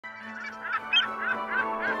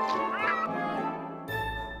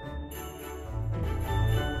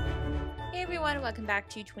everyone, welcome back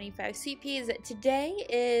to 25 Sweetpeas. Today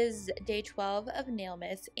is day 12 of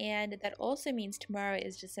Nailmas, and that also means tomorrow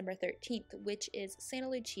is December 13th, which is Santa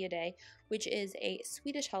Lucia Day, which is a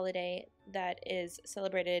Swedish holiday that is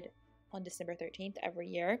celebrated on December 13th every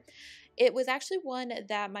year. It was actually one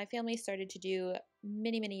that my family started to do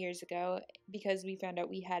many years ago because we found out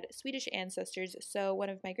we had Swedish ancestors. So one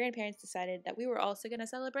of my grandparents decided that we were also going to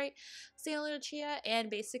celebrate Santa Lucia,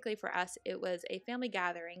 and basically for us it was a family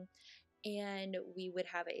gathering. And we would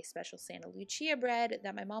have a special Santa Lucia bread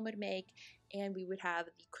that my mom would make, and we would have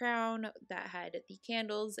the crown that had the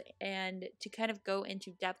candles. And to kind of go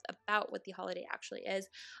into depth about what the holiday actually is,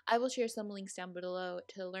 I will share some links down below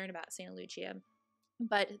to learn about Santa Lucia.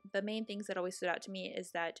 But the main things that always stood out to me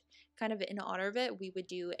is that kind of in honor of it, we would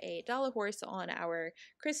do a Dala horse on our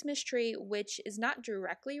Christmas tree, which is not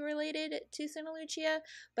directly related to Santa Lucia,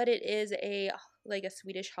 but it is like a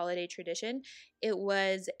Swedish holiday tradition. It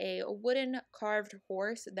was a wooden carved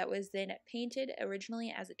horse that was then painted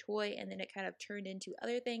originally as a toy, and then it kind of turned into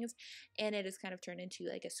other things, and it has kind of turned into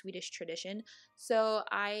like a Swedish tradition. So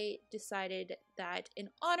I decided that in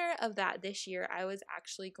honor of that this year, I was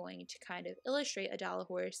actually going to kind of illustrate a Dala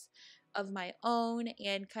horse of my own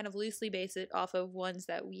and kind of loosely base it off of ones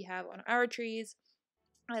that we have on our trees,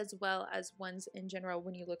 as well as ones in general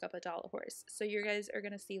when you look up a Dala horse. So you guys are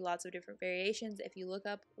going to see lots of different variations if you look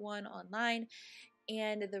up one online.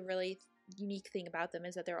 And the really unique thing about them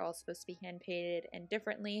is that they're all supposed to be hand painted and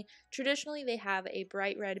differently. Traditionally, they have a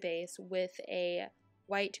bright red base with a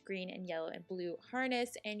white, green, and yellow and blue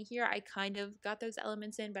harness, and here I kind of got those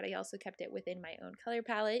elements in, but I also kept it within my own color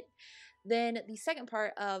palette. Then the second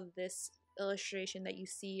part of this illustration that you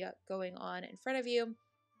see going on in front of you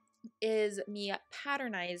is me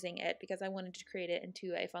patternizing it because I wanted to create it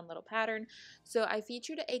into a fun little pattern. So I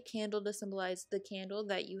featured a candle to symbolize the candle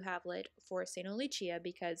that you have lit for Santa Lucia,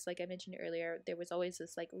 because like I mentioned earlier, there was always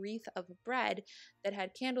this like wreath of bread that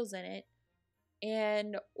had candles in it,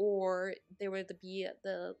 and or there would be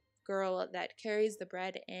the girl that carries the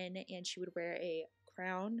bread in, and she would wear a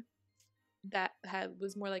crown that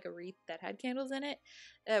was more like a wreath that had candles in it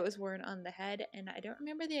that was worn on the head. And I don't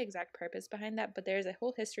remember the exact purpose behind that, but there's a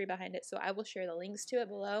whole history behind it, so I will share the links to it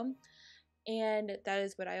below. And that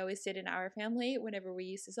is what I always did in our family whenever we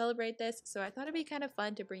used to celebrate this. So I thought it'd be kind of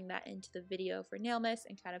fun to bring that into the video for Nailmas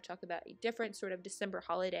and kind of talk about a different sort of December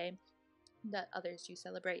holiday that others do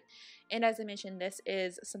celebrate. And as I mentioned, this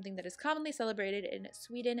is something that is commonly celebrated in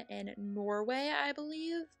Sweden and Norway, I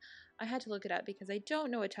believe. I had to look it up because I don't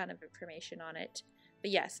know a ton of information on it. But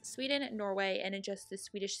yes, Sweden, Norway, and in just the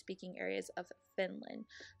Swedish-speaking areas of Finland.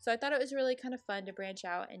 So I thought it was really kind of fun to branch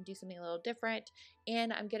out and do something a little different.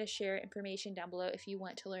 And I'm going to share information down below if you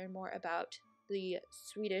want to learn more about the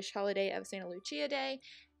Swedish holiday of Santa Lucia Day,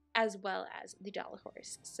 as well as the Dala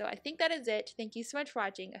horse. So I think that is it. Thank you so much for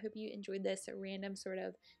watching. I hope you enjoyed this random sort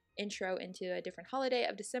of intro into a different holiday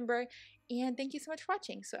of December. And thank you so much for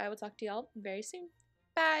watching. So I will talk to y'all very soon.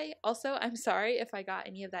 Bye! Also, I'm sorry if I got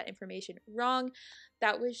any of that information wrong.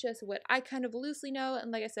 That was just what I kind of loosely know,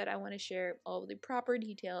 and like I said, I want to share all of the proper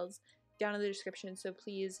details down in the description, so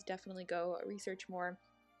please definitely go research more.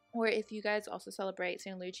 Or if you guys also celebrate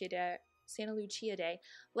Santa Lucia Day,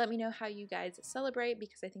 let me know how you guys celebrate,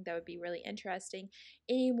 because I think that would be really interesting.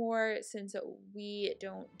 Anymore, since we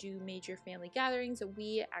don't do major family gatherings,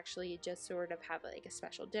 we actually just sort of have like a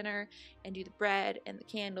special dinner and do the bread and the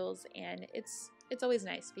candles, and it's always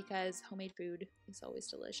nice because homemade food is always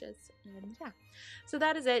delicious. And yeah, so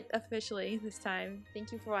that is it officially this time.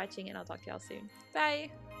 Thank you for watching, and I'll talk to y'all soon.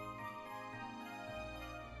 Bye!